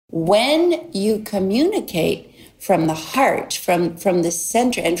When you communicate from the heart, from the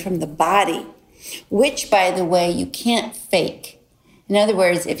center and from the body, which, by the way, you can't fake. In other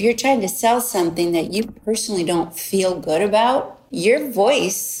words, if you're trying to sell something that you personally don't feel good about, your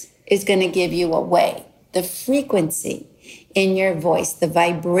voice is going to give you away. The frequency in your voice, the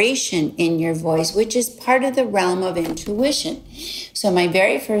vibration in your voice, which is part of the realm of intuition. So my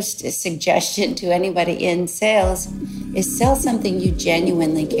very first suggestion to anybody in sales is sell something you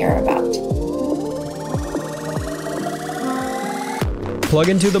genuinely care about. Plug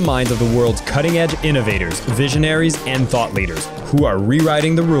into the minds of the world's cutting-edge innovators, visionaries, and thought leaders who are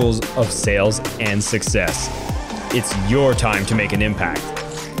rewriting the rules of sales and success. It's your time to make an impact.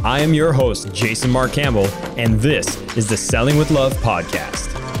 I am your host, Jason Mark Campbell, and this is the Selling with Love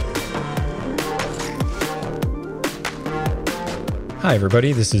podcast. Hi,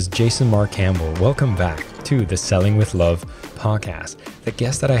 everybody. This is Jason Mark Campbell. Welcome back to the Selling with Love podcast. The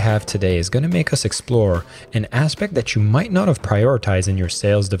guest that I have today is going to make us explore an aspect that you might not have prioritized in your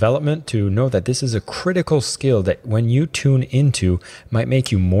sales development, to know that this is a critical skill that when you tune into might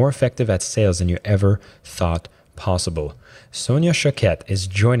make you more effective at sales than you ever thought possible. Sonia Choquette is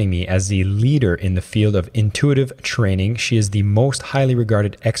joining me as the leader in the field of intuitive training. She is the most highly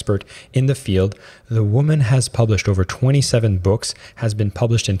regarded expert in the field. The woman has published over 27 books, has been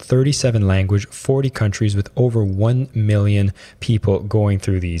published in 37 languages, 40 countries, with over 1 million people going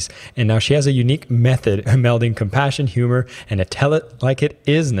through these. And now she has a unique method melding compassion, humor, and a tell it like it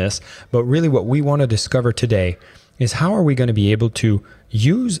isness. But really what we want to discover today is how are we going to be able to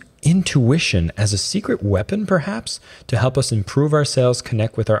use intuition as a secret weapon, perhaps, to help us improve our sales,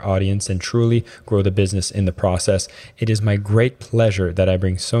 connect with our audience, and truly grow the business in the process. It is my great pleasure that I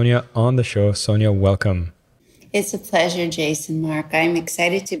bring Sonia on the show. Sonia, welcome. It's a pleasure, Jason Mark. I'm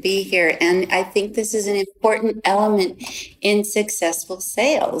excited to be here. And I think this is an important element in successful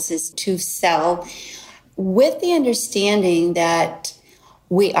sales, is to sell with the understanding that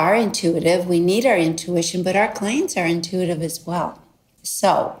we are intuitive, we need our intuition, but our clients are intuitive as well.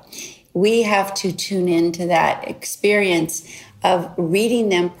 So we have to tune into that experience of reading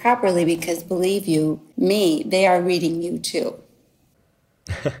them properly, because believe you me, they are reading you too.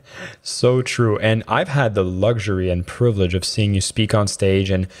 So true. And I've had the luxury and privilege of seeing you speak on stage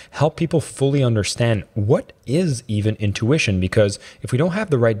and help people fully understand what is even intuition, because if we don't have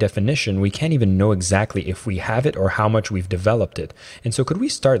the right definition, we can't even know exactly if we have it or how much we've developed it. And so could we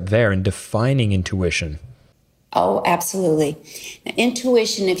start there in defining intuition? Oh, absolutely. Now,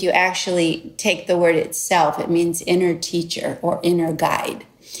 intuition, if you actually take the word itself, it means inner teacher or inner guide.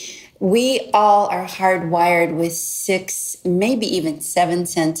 We all are hardwired with 6, maybe even 7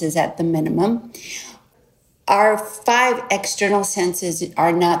 senses at the minimum. Our 5 external senses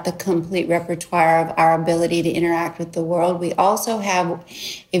are not the complete repertoire of our ability to interact with the world. We also have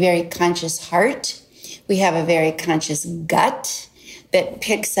a very conscious heart. We have a very conscious gut that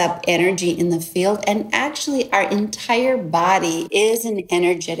picks up energy in the field. And actually, our entire body is an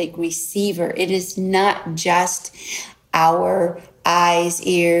energetic receiver. It is not just our eyes,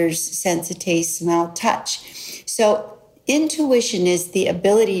 ears, sense of taste, smell, touch. So intuition is the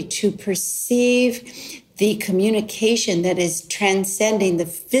ability to perceive the communication that is transcending the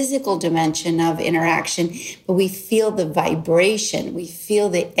physical dimension of interaction, but we feel the vibration, we feel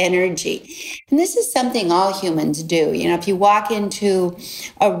the energy. And this is something all humans do. You know, if you walk into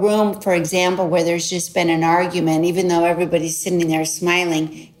a room, for example, where there's just been an argument, even though everybody's sitting there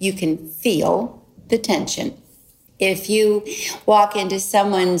smiling, you can feel the tension. If you walk into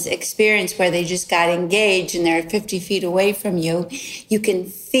someone's experience where they just got engaged and they're 50 feet away from you, you can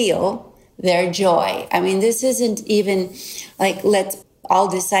feel their joy. I mean, this isn't even like, let's all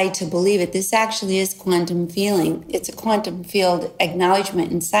decide to believe it. This actually is quantum feeling. It's a quantum field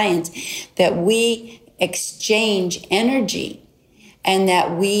acknowledgement in science that we exchange energy and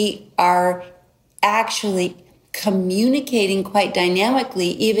that we are actually communicating quite dynamically,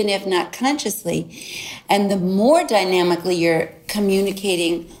 even if not consciously. And the more dynamically you're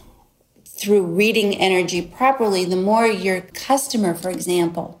communicating through reading energy properly, the more your customer, for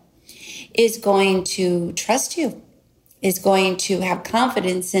example, is going to trust you, is going to have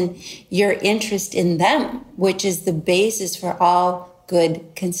confidence in your interest in them, which is the basis for all good,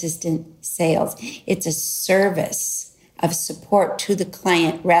 consistent sales. It's a service of support to the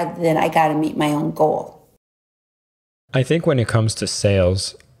client rather than I got to meet my own goal. I think when it comes to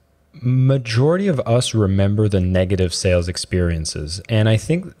sales, majority of us remember the negative sales experiences. And I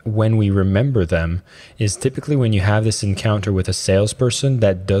think when we remember them is typically when you have this encounter with a salesperson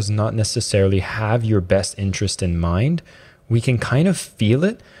that does not necessarily have your best interest in mind. We can kind of feel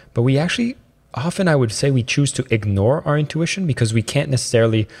it, but we actually often I would say we choose to ignore our intuition because we can't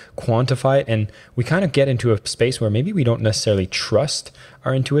necessarily quantify it. And we kind of get into a space where maybe we don't necessarily trust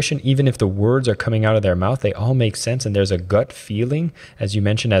our intuition. Even if the words are coming out of their mouth, they all make sense. And there's a gut feeling, as you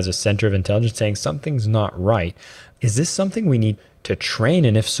mentioned, as a center of intelligence saying something's not right. Is this something we need to train?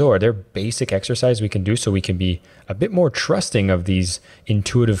 And if so, are there basic exercises we can do so we can be a bit more trusting of these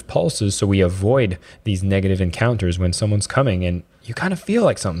intuitive pulses so we avoid these negative encounters when someone's coming and you kind of feel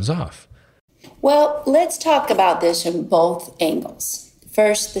like something's off? Well, let's talk about this from both angles.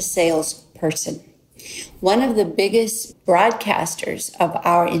 First, the salesperson. One of the biggest broadcasters of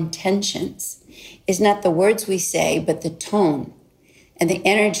our intentions is not the words we say, but the tone and the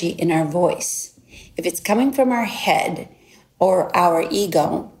energy in our voice. If it's coming from our head or our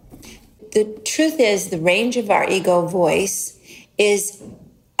ego, the truth is the range of our ego voice is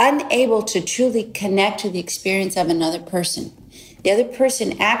unable to truly connect to the experience of another person. The other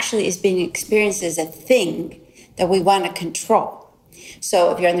person actually is being experienced as a thing that we want to control.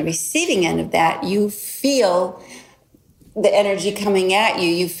 So if you're on the receiving end of that, you feel the energy coming at you.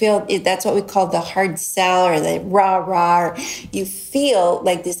 You feel that's what we call the hard sell or the rah-rah. You feel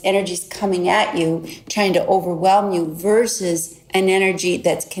like this energy is coming at you, trying to overwhelm you versus an energy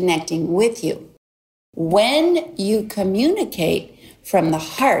that's connecting with you. When you communicate from the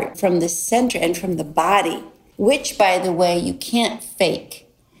heart, from the center, and from the body, which, by the way, you can't fake.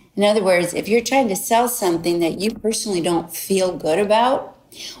 In other words, if you're trying to sell something that you personally don't feel good about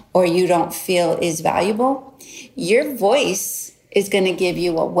or you don't feel is valuable, your voice is going to give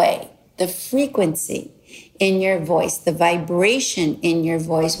you away. The frequency in your voice, the vibration in your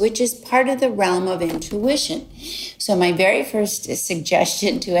voice, which is part of the realm of intuition. So my very first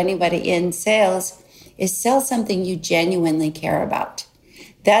suggestion to anybody in sales is sell something you genuinely care about.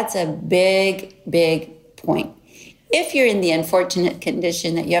 That's a big, big point. If you're in the unfortunate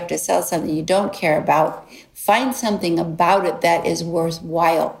condition that you have to sell something you don't care about, find something about it that is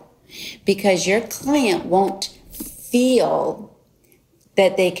worthwhile, because your client won't feel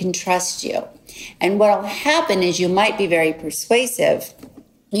that they can trust you. And what will happen is you might be very persuasive.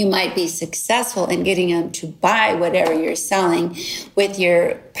 You might be successful in getting them to buy whatever you're selling with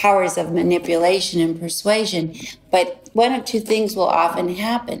your powers of manipulation and persuasion. But one of two things will often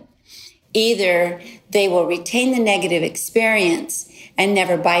happen. Either they will retain the negative experience and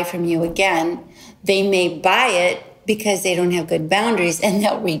never buy from you again. They may buy it because they don't have good boundaries and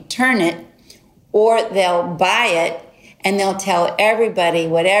they'll return it, or they'll buy it and they'll tell everybody,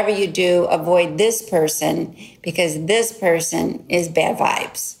 whatever you do, avoid this person because this person is bad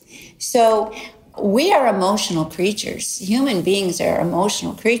vibes. So we are emotional creatures. Human beings are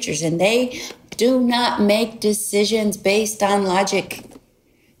emotional creatures, and they do not make decisions based on logic.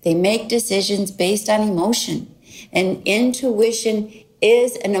 They make decisions based on emotion. And intuition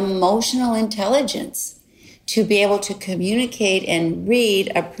is an emotional intelligence to be able to communicate and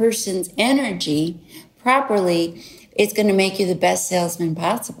read a person's energy properly. It's going to make you the best salesman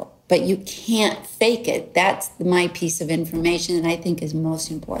possible, but you can't fake it. That's my piece of information that I think is most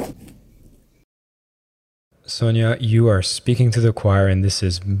important. Sonia, you are speaking to the choir, and this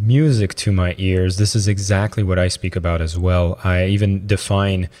is music to my ears. This is exactly what I speak about as well. I even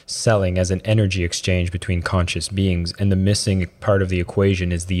define selling as an energy exchange between conscious beings, and the missing part of the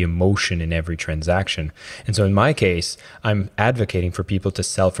equation is the emotion in every transaction. And so in my case, I'm advocating for people to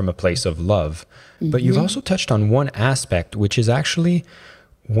sell from a place of love. But you've also touched on one aspect, which is actually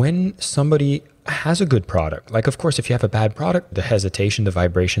when somebody has a good product. Like, of course, if you have a bad product, the hesitation, the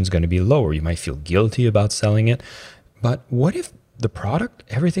vibration is going to be lower. You might feel guilty about selling it. But what if the product,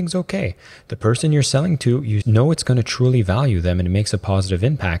 everything's okay? The person you're selling to, you know it's going to truly value them and it makes a positive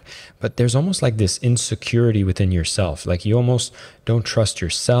impact. But there's almost like this insecurity within yourself. Like you almost don't trust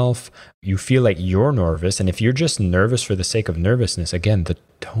yourself. You feel like you're nervous. And if you're just nervous for the sake of nervousness, again, the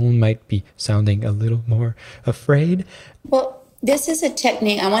tone might be sounding a little more afraid. Well, this is a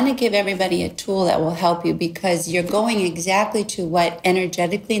technique. I want to give everybody a tool that will help you, because you're going exactly to what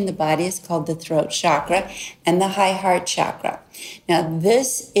energetically in the body is called the throat chakra and the high heart chakra. Now,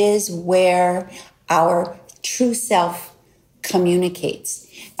 this is where our true self communicates.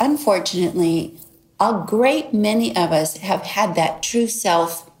 Unfortunately, a great many of us have had that true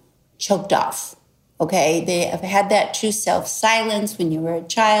self choked off. Okay, they have had that true self silenced when you were a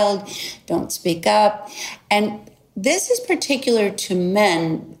child, don't speak up. And this is particular to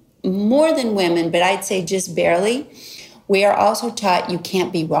men more than women, but I'd say just barely. We are also taught you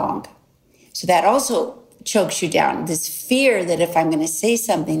can't be wrong. So that also chokes you down. This fear that if I'm going to say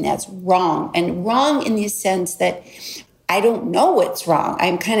something that's wrong, and wrong in the sense that I don't know what's wrong.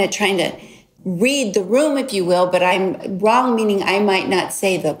 I'm kind of trying to read the room, if you will, but I'm wrong, meaning I might not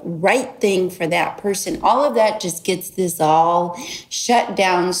say the right thing for that person. All of that just gets this all shut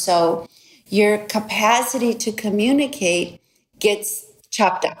down. So your capacity to communicate gets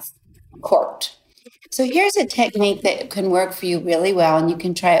chopped off, corked. So here's a technique that can work for you really well, and you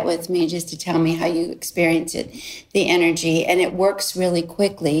can try it with me just to tell me how you experience it, the energy, and it works really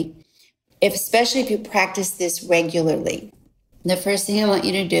quickly, especially if you practice this regularly. The first thing I want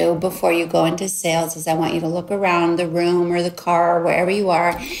you to do before you go into sales is I want you to look around the room or the car or wherever you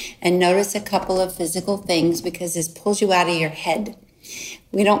are and notice a couple of physical things, because this pulls you out of your head.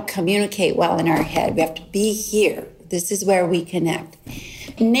 We don't communicate well in our head. We have to be here. This is where we connect.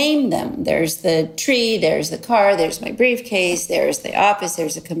 Name them. There's the tree, there's the car, there's my briefcase, there's the office,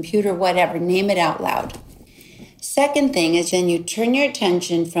 there's a computer, whatever. Name it out loud. Second thing is then you turn your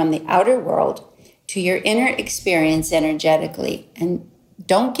attention from the outer world to your inner experience energetically. And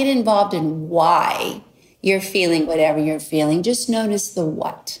don't get involved in why you're feeling whatever you're feeling. Just notice the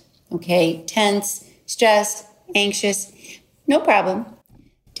what, okay? Tense, stressed, anxious, no problem.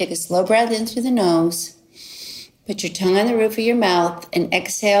 Take a slow breath in through the nose. Put your tongue on the roof of your mouth and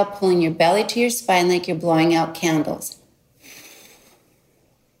exhale, pulling your belly to your spine like you're blowing out candles.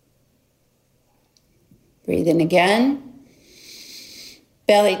 Breathe in again.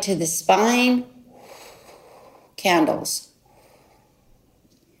 Belly to the spine. Candles.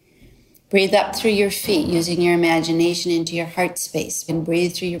 Breathe up through your feet using your imagination into your heart space, and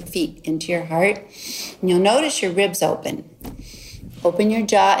breathe through your feet into your heart. And you'll notice your ribs open. Open your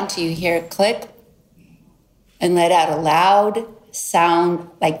jaw until you hear it click and let out a loud sound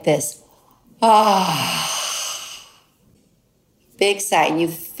like this. Ah. Big sigh. And you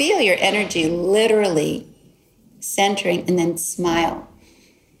feel your energy literally centering, and then smile.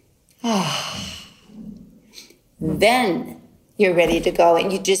 Ah. Then you're ready to go. And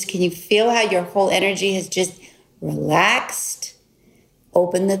can you feel how your whole energy has just relaxed?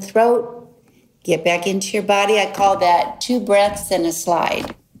 Open the throat, get back into your body. I call that 2 breaths and a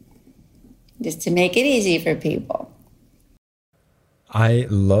slide, just to make it easy for people. I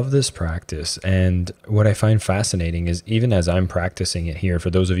love this practice. And what I find fascinating is, even as I'm practicing it here, for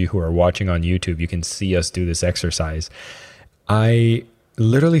those of you who are watching on YouTube, you can see us do this exercise. I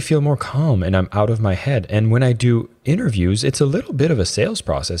literally feel more calm and I'm out of my head. And when I do interviews, it's a little bit of a sales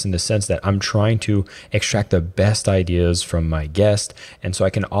process in the sense that I'm trying to extract the best ideas from my guest. And so I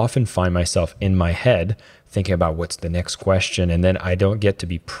can often find myself in my head thinking about what's the next question, and then I don't get to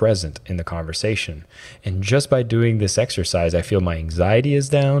be present in the conversation. And just by doing this exercise, I feel my anxiety is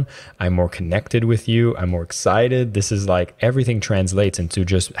down, I'm more connected with you, I'm more excited. This is like everything translates into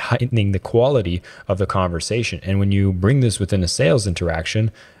just heightening the quality of the conversation. And when you bring this within a sales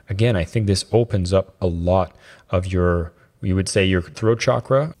interaction, again, I think this opens up a lot of your, you would say, your throat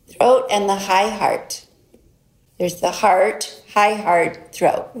chakra. Throat and the high heart. There's the heart, high heart,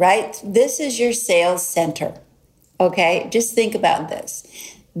 throat, right? This is your sales center, okay? Just think about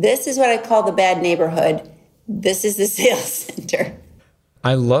this. This is what I call the bad neighborhood. This is the sales center.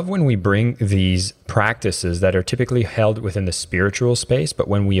 I love when we bring these practices that are typically held within the spiritual space, but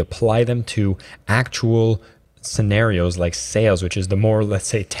when we apply them to actual scenarios like sales, which is the more, let's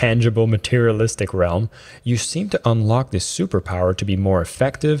say, tangible, materialistic realm, you seem to unlock this superpower to be more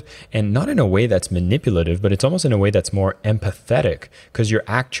effective, and not in a way that's manipulative, but it's almost in a way that's more empathetic, because you're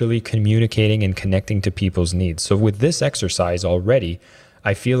actually communicating and connecting to people's needs. So with this exercise already,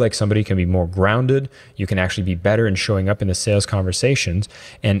 I feel like somebody can be more grounded. You can actually be better in showing up in the sales conversations.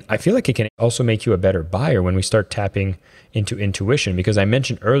 And I feel like it can also make you a better buyer when we start tapping into intuition, because I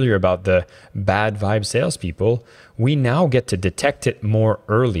mentioned earlier about the bad vibe salespeople. We now get to detect it more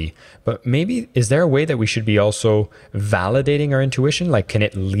early, but maybe is there a way that we should be also validating our intuition? Like, can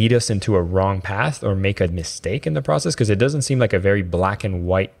it lead us into a wrong path or make a mistake in the process? Because it doesn't seem like a very black and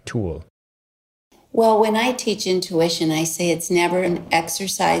white tool. Well, when I teach intuition, I say it's never an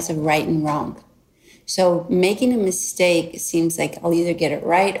exercise of right and wrong. So making a mistake seems like I'll either get it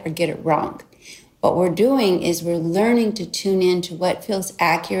right or get it wrong. What we're doing is we're learning to tune in to what feels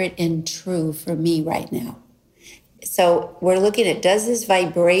accurate and true for me right now. So we're looking at, does this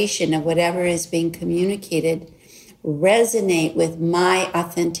vibration of whatever is being communicated resonate with my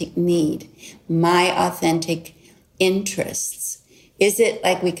authentic need, my authentic interests? Is it,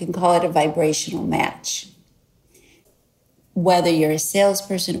 like, we can call it a vibrational match? Whether you're a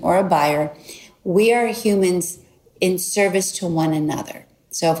salesperson or a buyer, we are humans in service to one another.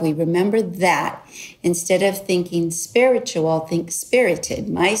 So if we remember that, instead of thinking spiritual, think spirited.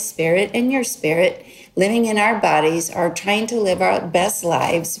 My spirit and your spirit living in our bodies are trying to live our best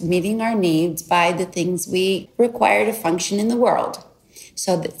lives, meeting our needs by the things we require to function in the world.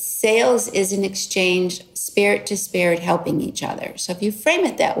 So that sales is an exchange, spirit to spirit, helping each other. So if you frame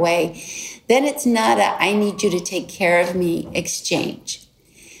it that way, then it's not a I need you to take care of me exchange.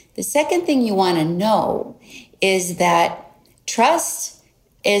 The second thing you want to know is that trust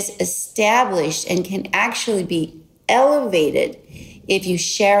is established and can actually be elevated if you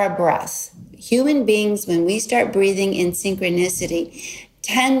share a breath. Human beings, when we start breathing in synchronicity,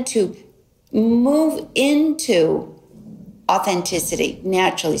 tend to move into authenticity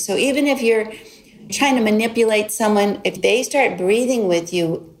naturally. So even if you're trying to manipulate someone, if they start breathing with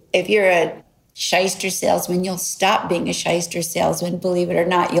you, if you're a shyster salesman, you'll stop being a shyster salesman, believe it or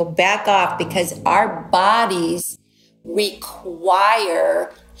not. You'll back off because our bodies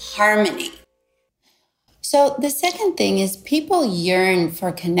require harmony. So the second thing is people yearn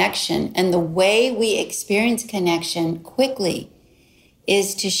for connection, and the way we experience connection quickly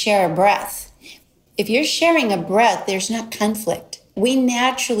is to share a breath. If you're sharing a breath, there's not conflict. We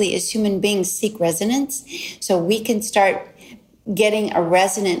naturally, as human beings, seek resonance, so we can start getting a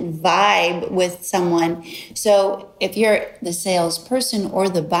resonant vibe with someone. So if you're the salesperson or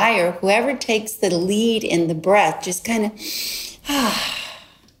the buyer, whoever takes the lead in the breath, just kind of,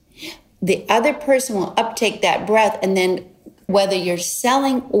 the other person will uptake that breath. And then whether you're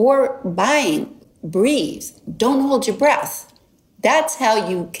selling or buying, breathe. Don't hold your breath. That's how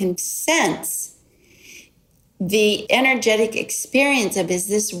you can sense the energetic experience of, is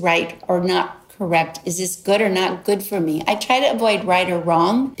this right or not correct? Is this good or not good for me? I try to avoid right or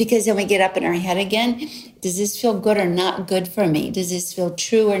wrong, because then we get up in our head again. Does this feel good or not good for me? Does this feel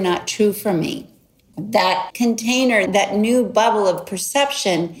true or not true for me? That container, that new bubble of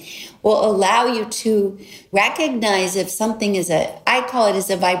perception will allow you to recognize if something is I call it as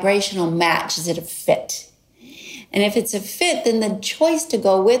a vibrational match. Is it a fit? And if it's a fit, then the choice to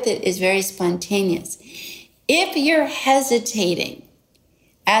go with it is very spontaneous. If you're hesitating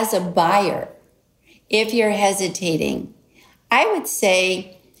as a buyer, if you're hesitating, I would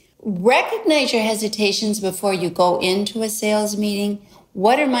say recognize your hesitations before you go into a sales meeting.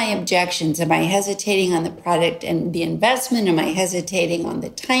 What are my objections? Am I hesitating on the product and the investment? Am I hesitating on the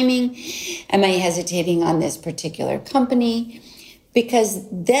timing? Am I hesitating on this particular company? Because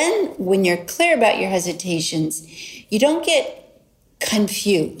then when you're clear about your hesitations, you don't get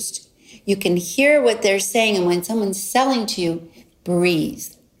confused. You can hear what they're saying. And when someone's selling to you, breathe.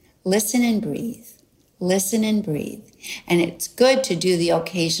 Listen and breathe. Listen and breathe. And it's good to do the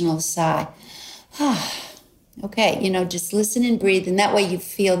occasional sigh. Okay, just listen and breathe. And that way you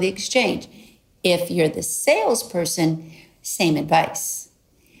feel the exchange. If you're the salesperson, same advice.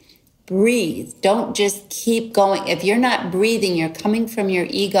 Breathe. Don't just keep going. If you're not breathing, you're coming from your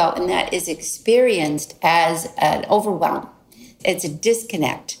ego, and that is experienced as an overwhelm. It's a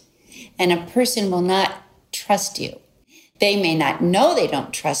disconnect. And a person will not trust you. They may not know they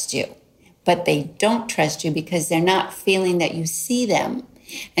don't trust you, but they don't trust you because they're not feeling that you see them.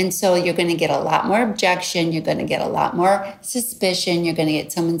 And so you're going to get a lot more objection. You're going to get a lot more suspicion. You're going to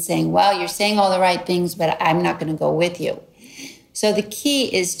get someone saying, well, you're saying all the right things, but I'm not going to go with you. So the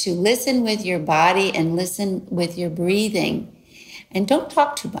key is to listen with your body and listen with your breathing, and don't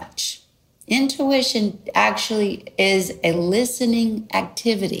talk too much. Intuition actually is a listening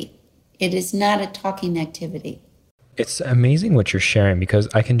activity. It is not a talking activity. It's amazing what you're sharing, because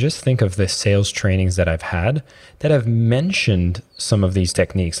I can just think of the sales trainings that I've had that have mentioned some of these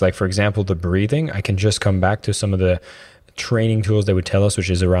techniques. Like, for example, the breathing. I can just come back to some of the training tools they would tell us, which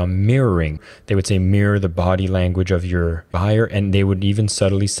is around mirroring. They would say mirror the body language of your buyer, and they would even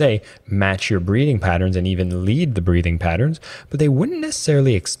subtly say match your breathing patterns and even lead the breathing patterns, but they wouldn't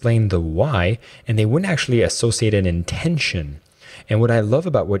necessarily explain the why, and they wouldn't actually associate an intention. And what I love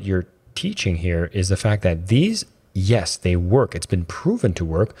about what you're teaching here is the fact that these, yes, they work. It's been proven to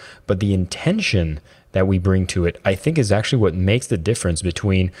work, but the intention that we bring to it, I think, is actually what makes the difference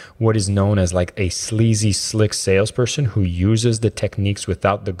between what is known as like a sleazy, slick salesperson who uses the techniques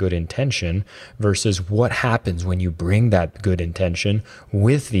without the good intention versus what happens when you bring that good intention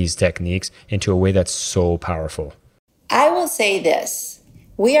with these techniques into a way that's so powerful. I will say this.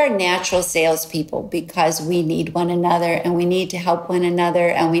 We are natural salespeople because we need one another, and we need to help one another,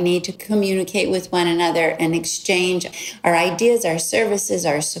 and we need to communicate with one another and exchange our ideas, our services,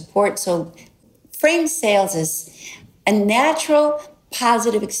 our support. So frame sales as a natural,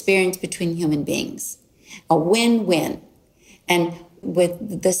 positive experience between human beings, a win-win. And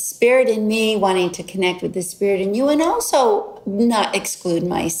with the spirit in me wanting to connect with the spirit in you, and also not exclude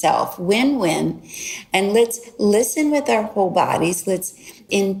myself, win-win. And let's listen with our whole bodies. Let's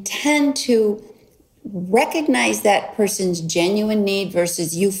intend to recognize that person's genuine need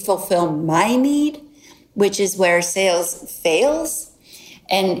versus you fulfill my need, which is where sales fails.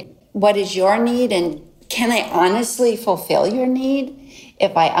 And what is your need? And can I honestly fulfill your need?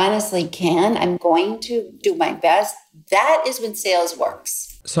 If I honestly can, I'm going to do my best. That is when sales works.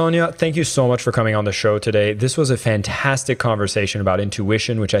 Sonia, thank you so much for coming on the show today. This was a fantastic conversation about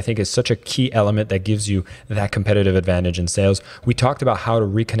intuition, which I think is such a key element that gives you that competitive advantage in sales. We talked about how to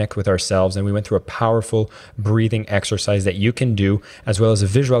reconnect with ourselves, and we went through a powerful breathing exercise that you can do, as well as a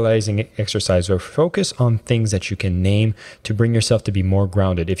visualizing exercise where focus on things that you can name to bring yourself to be more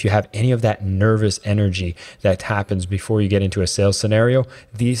grounded. If you have any of that nervous energy that happens before you get into a sales scenario,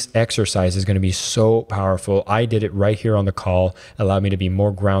 this exercise is going to be so powerful. I did it right here on the call, allowed me to be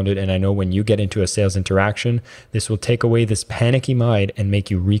more grounded. And I know when you get into a sales interaction, this will take away this panicky mind and make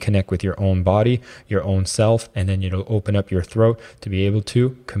you reconnect with your own body, your own self, and then it'll open up your throat to be able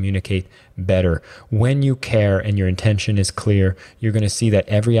to communicate better. When you care and your intention is clear, you're going to see that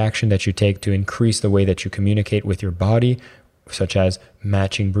every action that you take to increase the way that you communicate with your body, such as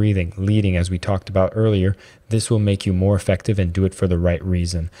matching breathing, leading, as we talked about earlier, this will make you more effective and do it for the right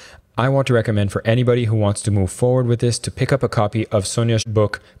reason. I want to recommend for anybody who wants to move forward with this to pick up a copy of Sonia's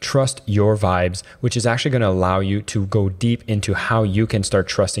book, Trust Your Vibes, which is actually going to allow you to go deep into how you can start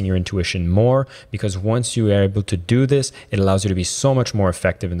trusting your intuition more, because once you are able to do this, it allows you to be so much more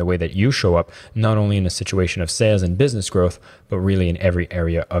effective in the way that you show up, not only in a situation of sales and business growth, but really in every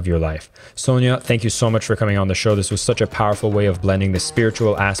area of your life. Sonia, thank you so much for coming on the show. This was such a powerful way of blending the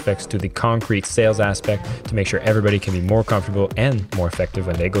spiritual aspects to the concrete sales aspect to make sure everybody can be more comfortable and more effective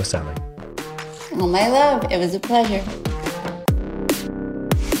when they go selling. Oh, my love, it was a pleasure.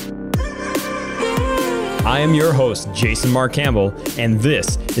 I am your host, Jason Mark Campbell, and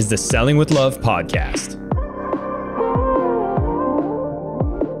this is the Selling with Love podcast.